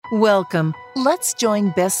Welcome. Let's join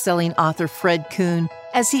best-selling author Fred Coon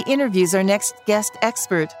as he interviews our next guest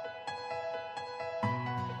expert.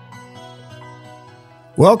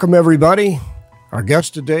 Welcome, everybody. Our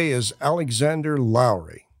guest today is Alexander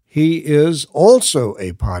Lowry. He is also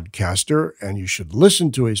a podcaster, and you should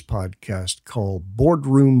listen to his podcast called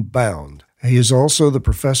Boardroom Bound. He is also the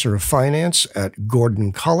professor of finance at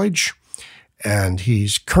Gordon College, and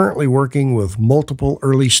he's currently working with multiple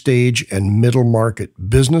early stage and middle market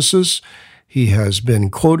businesses. He has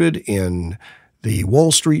been quoted in the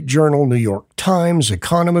Wall Street Journal, New York Times,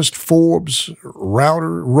 Economist, Forbes,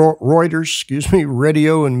 Reuters,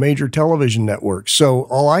 radio and major television networks. So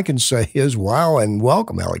all I can say is wow and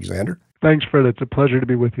welcome, Alexander. Thanks, Fred. It's a pleasure to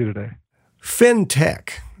be with you today.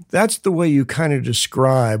 FinTech. That's the way you kind of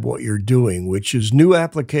describe what you're doing, which is new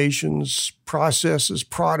applications, processes,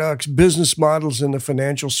 products, business models in the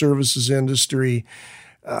financial services industry,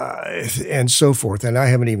 and so forth. And I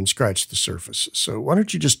haven't even scratched the surface. So why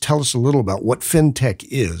don't you just tell us a little about what FinTech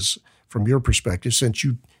is from your perspective, since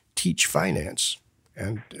you teach finance?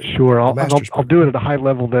 And sure, I'll do it at a high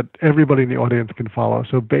level that everybody in the audience can follow.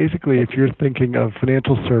 So basically, if you're thinking of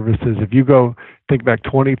financial services, if you go think back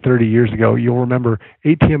 20, 30 years ago, you'll remember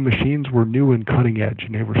ATM machines were new and cutting edge,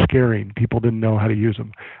 and they were scary, and people didn't know how to use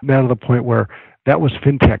them. Now to the point where that was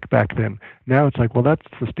FinTech back then. Now it's like, well, that's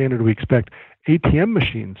the standard we expect. ATM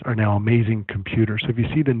machines are now amazing computers. So if you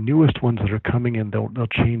see the newest ones that are coming in, they'll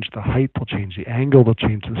change the height, they'll change the angle, they'll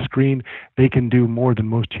change the screen. They can do more than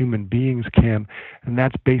most human beings can, and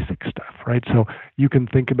that's basic stuff, right? So you can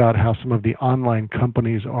think about how some of the online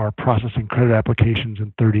companies are processing credit applications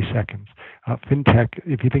in 30 seconds. FinTech,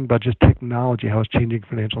 if you think about just technology, how it's changing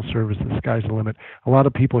financial services, the sky's the limit. A lot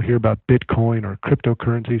of people hear about Bitcoin or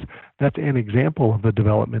cryptocurrencies. That's an example of the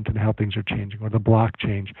development and how things are changing, or the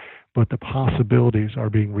blockchain. But the possibilities are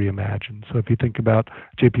being reimagined. So if you think about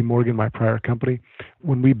JP Morgan, my prior company,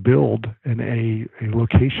 when we build in a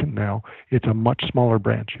location now, it's a much smaller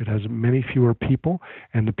branch. It has many fewer people,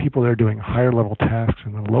 and the people that are doing higher level tasks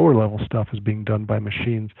and the lower level stuff is being done by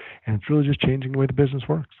machines, and it's really just changing the way the business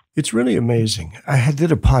works. It's really amazing. I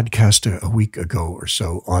did a podcast a week ago or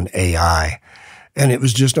so on AI, and it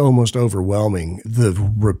was just almost overwhelming, the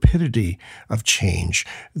rapidity of change,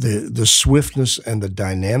 the swiftness and the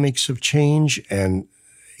dynamics of change. And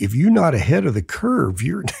if you're not ahead of the curve,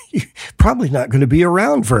 you're probably not going to be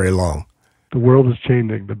around very long. The world is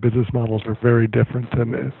changing. The business models are very different,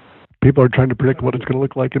 and people are trying to predict what it's going to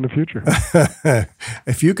look like in the future.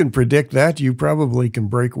 If you can predict that, you probably can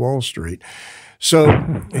break Wall Street.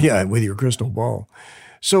 So, yeah, with your crystal ball.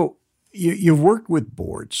 So you've worked with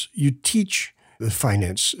boards. You teach the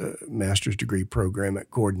finance master's degree program at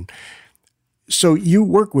Gordon. So you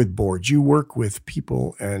work with boards, you work with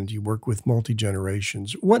people, and you work with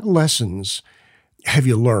multi-generations. What lessons have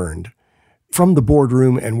you learned from the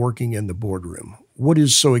boardroom and working in the boardroom? What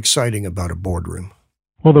is so exciting about a boardroom?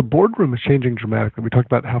 Well, the boardroom is changing dramatically. We talked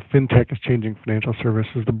about how FinTech is changing financial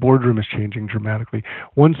services. The boardroom is changing dramatically.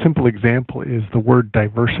 One simple example is the word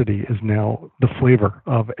diversity is now the flavor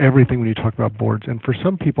of everything when you talk about boards. And for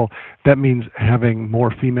some people, that means having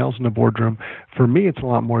more females in the boardroom. For me, it's a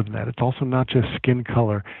lot more than that. It's also not just skin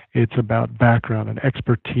color. It's about background and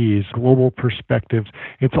expertise, global perspectives.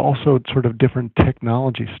 It's also sort of different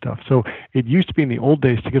technology stuff. So it used to be in the old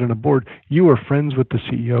days to get on a board, you were friends with the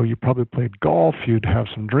CEO, you probably played golf, you'd have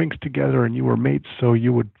some drinks together, and you were mates, so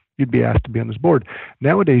you'd be asked to be on this board.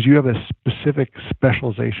 Nowadays, you have a specific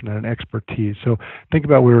specialization and an expertise. So think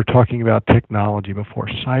about, we were talking about technology before.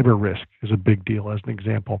 Cyber risk is a big deal, as an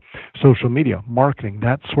example. Social media, marketing,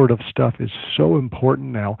 that sort of stuff is so important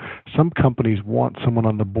now. Some companies want someone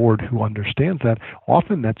on the board who understands that.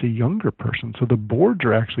 Often that's a younger person. So the boards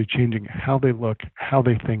are actually changing how they look, how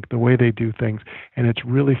they think, the way they do things, and it's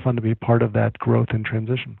really fun to be part of that growth and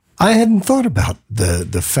transition. I hadn't thought about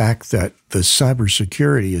the fact that the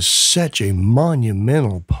cybersecurity is such a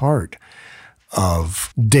monumental part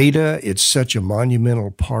of data. It's such a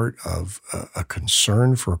monumental part of a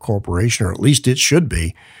concern for a corporation, or at least it should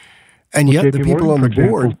be. And yet the people on the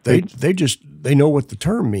board, they know what the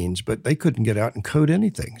term means, but they couldn't get out and code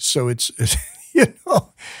anything. So it's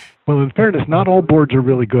Well, in fairness, not all boards are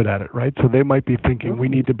really good at it, right? So they might be thinking we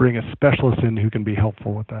need to bring a specialist in who can be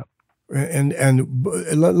helpful with that. And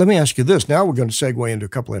let me ask you this. Now we're going to segue into a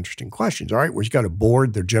couple of interesting questions. All right, we've got a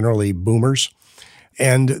board. They're generally boomers.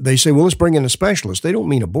 And they say, well, let's bring in a specialist. They don't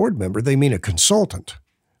mean a board member. They mean a consultant,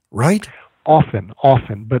 right? Often.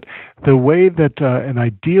 But the way that, and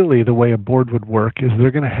ideally the way a board would work is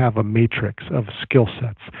they're going to have a matrix of skill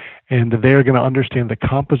sets. And they're going to understand the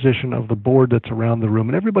composition of the board that's around the room.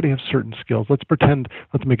 And everybody has certain skills. Let's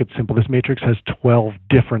make it simple. This matrix has 12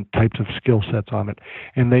 different types of skill sets on it.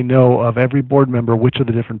 And they know of every board member which of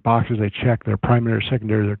the different boxes they check, their primary,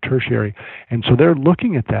 secondary, their tertiary. And so they're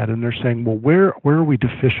looking at that and they're saying, well, where are we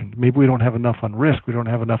deficient? Maybe we don't have enough on risk. We don't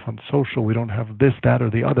have enough on social. We don't have this, that, or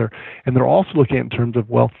the other. And they're also looking at in terms of,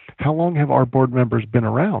 well, how long have our board members been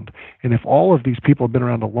around? And if all of these people have been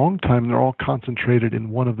around a long time, they're all concentrated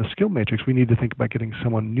in one of the skill matrix, we need to think about getting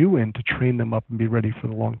someone new in to train them up and be ready for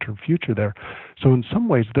the long-term future there. So in some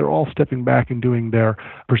ways, they're all stepping back and doing their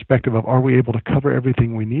perspective of, are we able to cover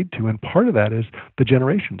everything we need to? And part of that is the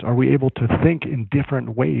generations. Are we able to think in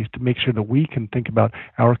different ways to make sure that we can think about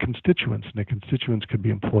our constituents? And the constituents could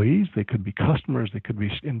be employees, they could be customers, they could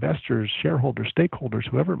be investors, shareholders, stakeholders,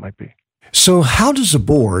 whoever it might be. So how does a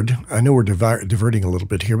board, I know we're diverting a little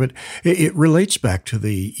bit here, but it relates back to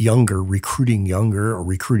the recruiting younger or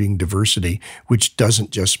recruiting diversity, which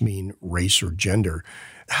doesn't just mean race or gender.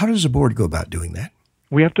 How does a board go about doing that?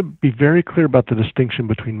 We have to be very clear about the distinction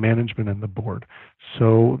between management and the board.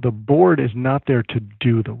 So the board is not there to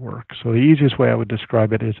do the work. So the easiest way I would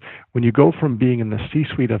describe it is when you go from being in the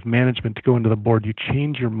C-suite of management to go into the board, you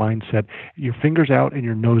change your mindset. Your fingers out and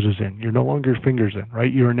your nose is in. You're no longer fingers in,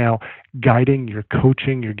 right? You're now guiding, you're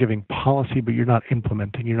coaching, you're giving policy, but you're not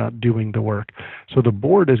implementing, you're not doing the work. So the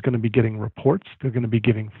board is going to be getting reports. They're going to be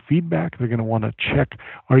giving feedback. They're going to want to check,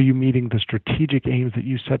 are you meeting the strategic aims that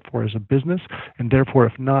you set for as a business? And therefore,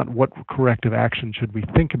 if not, what corrective action should we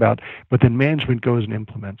think about? But then management goes and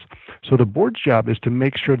implements. So the board's job is to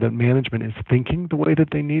make sure that management is thinking the way that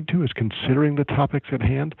they need to, is considering the topics at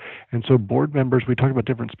hand. And so board members, we talk about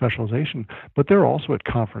different specialization, but they're also at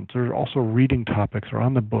conference. They're also reading topics. They're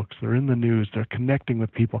on the books. They're in the news. They're connecting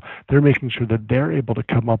with people. They're making sure that they're able to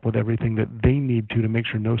come up with everything that they need to make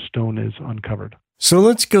sure no stone is uncovered. So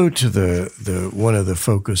let's go to the one of the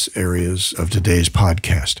focus areas of today's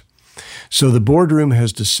podcast. So the boardroom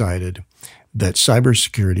has decided that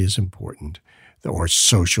cybersecurity is important, or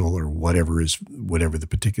social, or whatever the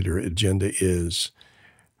particular agenda is.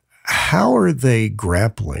 How are they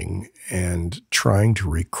grappling and trying to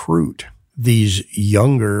recruit these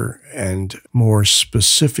younger and more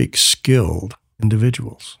specific skilled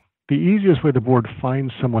individuals? The easiest way the board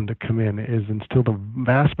finds someone to come in is, and still the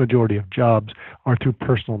vast majority of jobs are through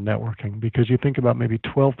personal networking, because you think about maybe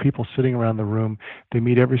 12 people sitting around the room. They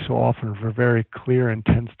meet every so often for very clear,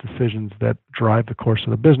 intense decisions that drive the course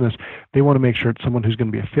of the business. They want to make sure it's someone who's going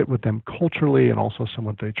to be a fit with them culturally and also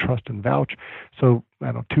someone they trust and vouch. So,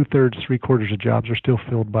 I don't know, 2/3, 3/4 of jobs are still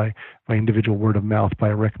filled by individual word of mouth, by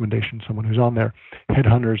a recommendation, someone who's on there.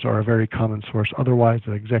 Headhunters are a very common source. Otherwise,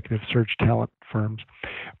 the executive search talent firms.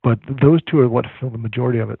 But those two are what fill the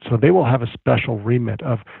majority of it. So they will have a special remit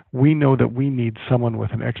of, we know that we need someone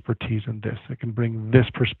with an expertise in this that can bring this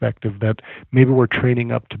perspective, that maybe we're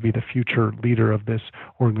training up to be the future leader of this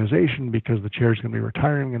organization because the chair is going to be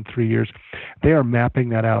retiring in 3 years. They are mapping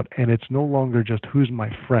that out, and it's no longer just who's my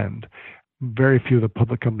friend. Very few of the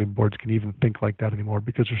public company boards can even think like that anymore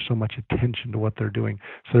because there's so much attention to what they're doing.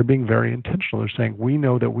 So they're being very intentional. They're saying, we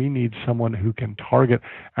know that we need someone who can target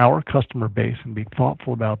our customer base and be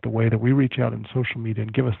thoughtful about the way that we reach out in social media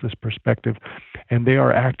and give us this perspective. And they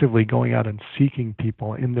are actively going out and seeking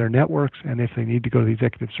people in their networks. And if they need to go to the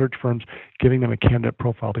executive search firms, giving them a candidate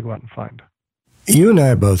profile to go out and find. You and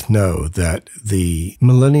I both know that the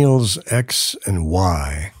Millennials X and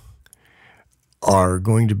Y are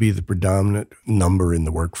going to be the predominant number in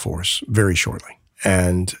the workforce very shortly.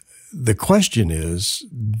 And the question is,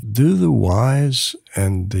 do the Ys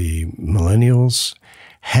and the Millennials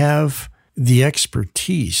have the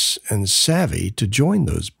expertise and savvy to join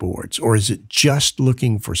those boards? Or is it just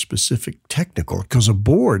looking for specific technical? Because a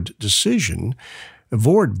board decision, the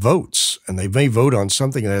board votes, and they may vote on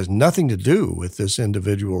something that has nothing to do with this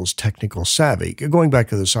individual's technical savvy. Going back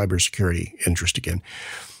to the cybersecurity interest again.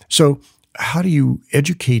 So how do you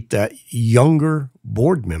educate that younger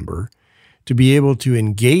board member to be able to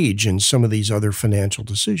engage in some of these other financial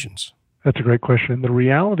decisions? That's a great question. The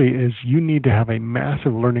reality is you need to have a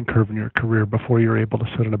massive learning curve in your career before you're able to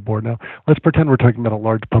sit on a board. Now, let's pretend we're talking about a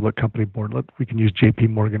large public company board. We can use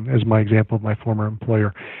JP Morgan as my example of my former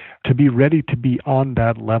employer. to be ready to be on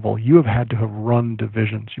that level, you have had to have run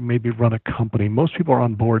divisions. You maybe run a company. Most people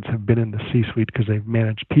on boards have been in the C-suite because they've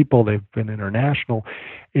managed people, they've been international.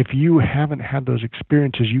 If you haven't had those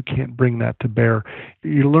experiences, you can't bring that to bear.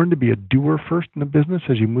 You learn to be a doer first in the business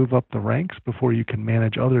as you move up the ranks before you can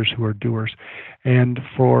manage others who are doers. And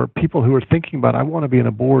for people who are thinking about, I want to be on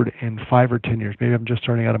a board in 5 or 10 years, maybe I'm just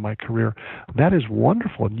starting out in my career, that is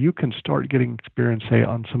wonderful. You can start getting experience, say,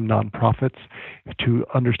 on some nonprofits to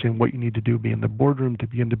understand what you need to do, be in the boardroom to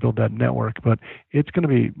begin to build that network. But it's going to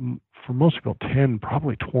be, for most people, 10,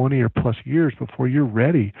 probably 20 or plus years before you're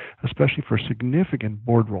ready, especially for a significant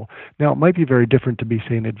board role. Now, it might be very different to be,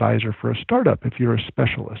 say, an advisor for a startup if you're a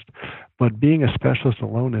specialist, but being a specialist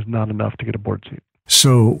alone is not enough to get a board seat.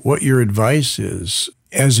 So what your advice is,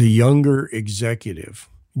 as a younger executive,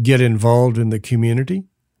 get involved in the community,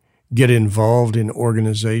 get involved in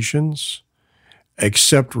organizations,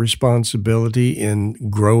 accept responsibility in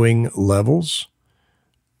growing levels,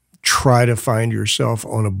 try to find yourself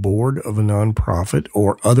on a board of a nonprofit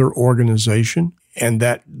or other organization, and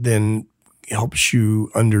that then helps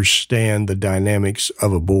you understand the dynamics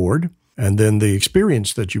of a board, and then the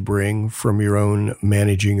experience that you bring from your own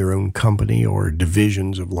managing your own company or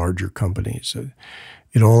divisions of larger companies.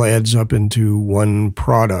 It all adds up into one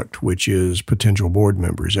product, which is potential board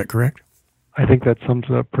member. Is that correct? I think that sums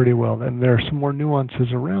it up pretty well. And there are some more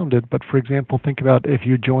nuances around it. But for example, think about if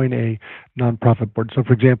you join a nonprofit board. So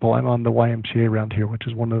for example, I'm on the YMCA around here, which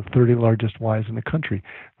is one of the 30 largest Ys in the country.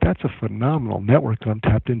 That's a phenomenal network that I'm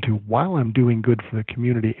tapped into while I'm doing good for the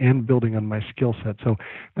community and building on my skill set. So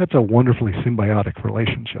that's a wonderfully symbiotic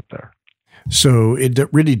relationship there. So it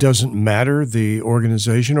really doesn't matter the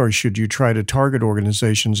organization, or should you try to target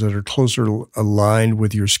organizations that are closer aligned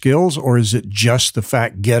with your skills, or is it just the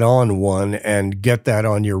fact get on one and get that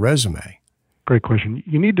on your resume? Great question.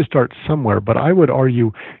 You need to start somewhere, but I would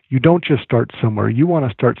argue you don't just start somewhere. You want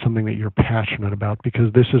to start something that you're passionate about,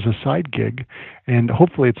 because this is a side gig, and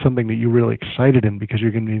hopefully it's something that you're really excited in because you're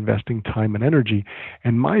going to be investing time and energy.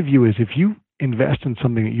 And my view is if you invest in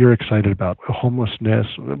something that you're excited about, homelessness,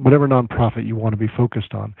 whatever nonprofit you want to be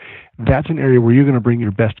focused on, that's an area where you're going to bring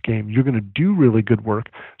your best game. You're going to do really good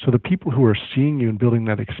work. So the people who are seeing you and building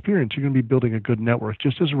that experience, you're going to be building a good network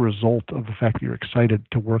just as a result of the fact that you're excited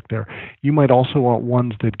to work there. You might also want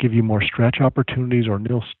ones that give you more stretch opportunities or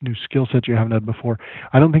new skill sets you haven't had before.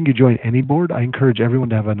 I don't think you join any board. I encourage everyone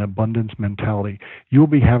to have an abundance mentality. You'll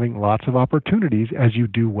be having lots of opportunities as you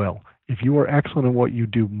do well. If you are excellent in what you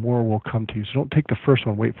do, more will come to you. So don't take the first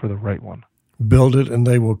one, wait for the right one. Build it and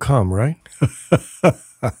they will come, right?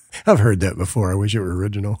 I've heard that before. I wish it were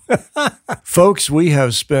original. Folks, we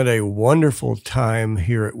have spent a wonderful time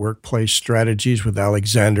here at Workplace Strategies with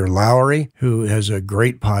Alexander Lowry, who has a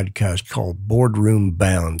great podcast called Boardroom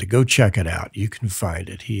Bound. Go check it out. You can find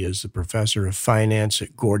it. He is the professor of finance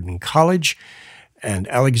at Gordon College. And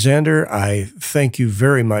Alexander, I thank you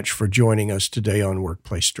very much for joining us today on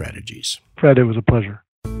Workplace Strategies. Fred, it was a pleasure.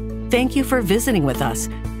 Thank you for visiting with us.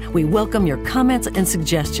 We welcome your comments and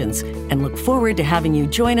suggestions and look forward to having you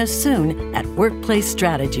join us soon at Workplace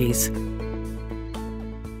Strategies.